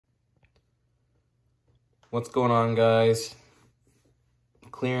What's going on, guys?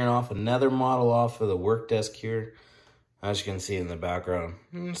 Clearing off another model off of the work desk here. As you can see in the background,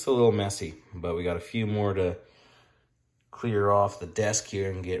 it's a little messy, but we got a few more to clear off the desk here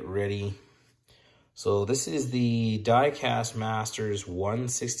and get ready. So this is the Diecast Masters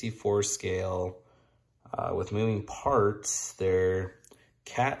 1/64 scale with moving parts. They're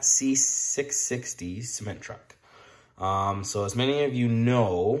CAT C660 cement truck. So as many of you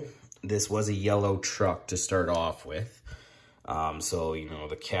know, this was a yellow truck to start off with. So, you know,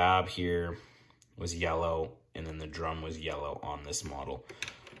 the cab here was yellow and then the drum was yellow on this model.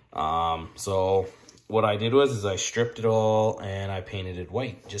 So what I did was I stripped it all and I painted it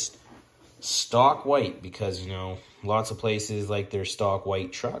white, just stock white, because, you know, lots of places like their stock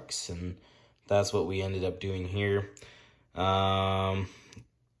white trucks, and that's what we ended up doing here. Did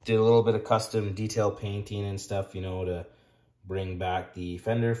a little bit of custom detail painting and stuff, you know, to bring back the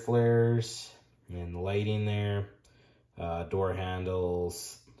fender flares and the lighting there. Door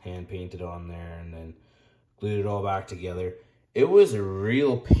handles, hand painted on there, and then glued it all back together. It was a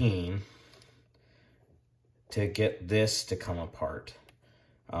real pain to get this to come apart.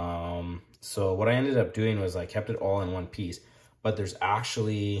 So what I ended up doing was I kept it all in one piece, but there's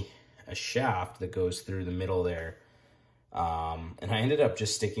actually a shaft that goes through the middle there. And I ended up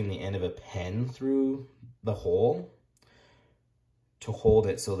just sticking the end of a pen through the hole to hold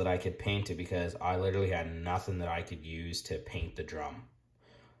it so that I could paint it, because I literally had nothing that I could use to paint the drum.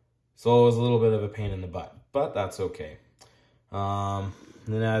 So it was a little bit of a pain in the butt, but that's okay. And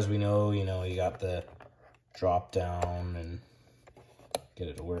then as we know, you got the drop down, and get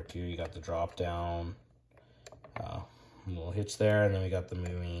it to work here. You got the drop down, little hitch there, and then we got the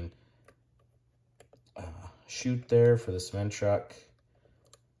moving chute there for the cement truck.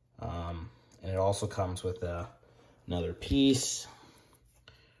 And it also comes with another piece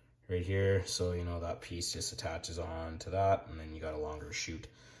right here, so you know that piece just attaches on to that, and then you got a longer chute.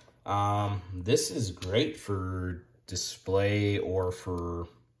 This is great for display or for,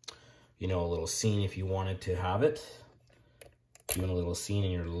 you know, a little scene if you wanted to have it, doing a little scene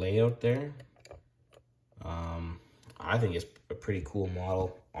in your layout there. I think it's a pretty cool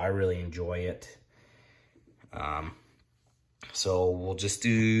model. I really enjoy it. So we'll just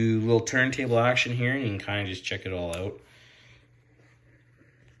do a little turntable action here, and you can kind of just check it all out.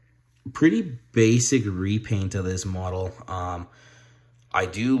 Pretty basic repaint of this model. I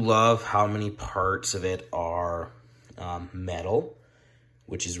do love how many parts of it are metal,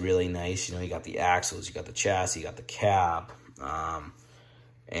 which is really nice. You know, you got the axles, you got the chassis, you got the cab,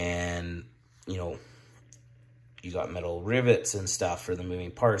 and you know, you got metal rivets and stuff for the moving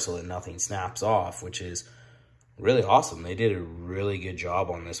parts so that nothing snaps off, which is really awesome. They did a really good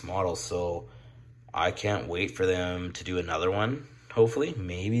job on this model, so I can't wait for them to do another one. Hopefully,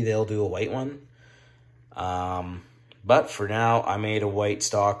 maybe they'll do a white one. But for now, I made a white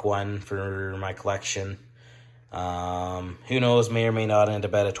stock one for my collection. Who knows, may or may not end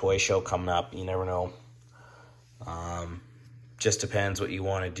up at a toy show coming up. You never know. Just depends what you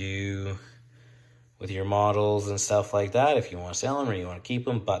want to do with your models and stuff like that. If you want to sell them or you want to keep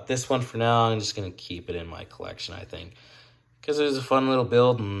them. But this one for now, I'm just going to keep it in my collection, I think. Because it was a fun little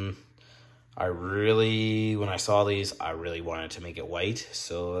build, and I really, when I saw these, I really wanted to make it white,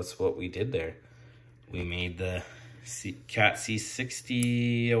 so that's what we did there. We made the CAT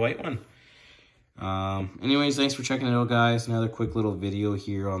C660 a white one. Anyways, thanks for checking it out, guys. Another quick little video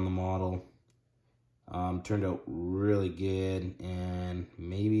here on the model. Turned out really good, and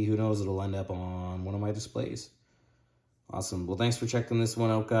maybe, who knows, it'll end up on one of my displays. Awesome. Well, thanks for checking this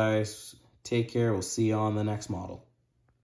one out, guys. Take care. We'll see you on the next model.